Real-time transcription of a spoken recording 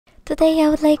Today I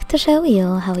would like to show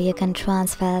you how you can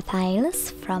transfer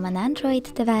files from an Android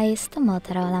device to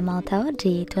Motorola Moto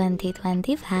G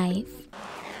 2025.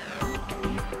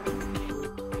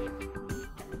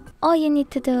 All you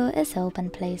need to do is open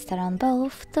Play Store on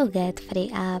both to get free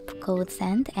app code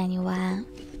sent anywhere.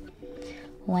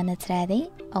 When it's ready,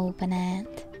 open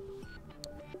it.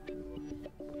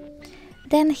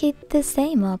 Then hit the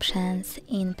same options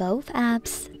in both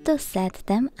apps to set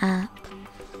them up.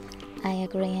 I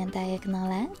agree and I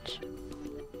acknowledge.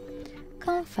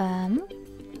 Confirm.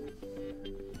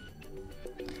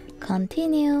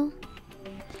 Continue.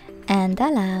 And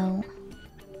allow.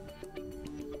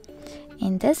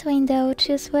 In this window,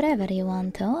 choose whatever you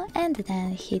want to and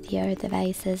then hit your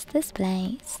device's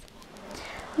displays.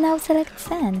 Now select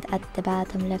Send at the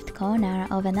bottom left corner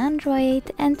of an Android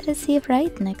and Receive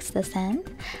right next to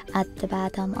Send at the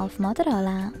bottom of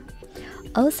Motorola.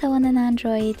 Also on an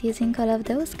Android, using all of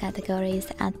those categories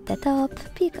at the top,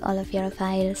 pick all of your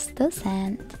files to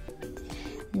send.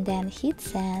 Then hit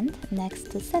Send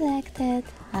next to Selected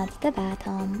at the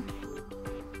bottom.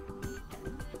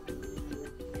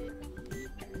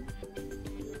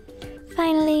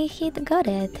 Finally, hit Got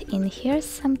It in Here's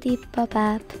Some Tip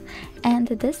pop-up and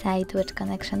decide which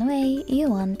connection way you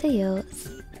want to use.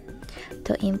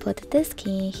 To input this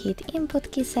key, hit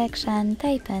Input Key section,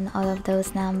 type in all of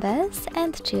those numbers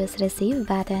and choose Receive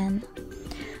button.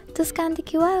 To scan the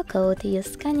QR code,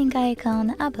 use scanning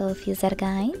icon above User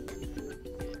Guide.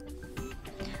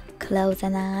 Close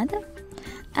and add.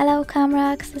 Allow camera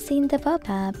access in the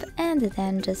pop-up and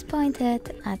then just point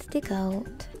it at the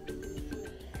code.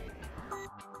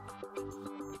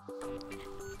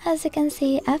 As you can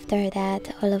see, after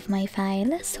that, all of my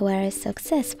files were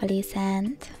successfully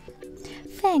sent.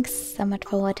 Thanks so much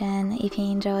for watching. If you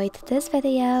enjoyed this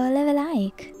video, leave a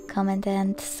like, comment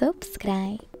and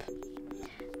subscribe.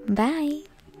 Bye!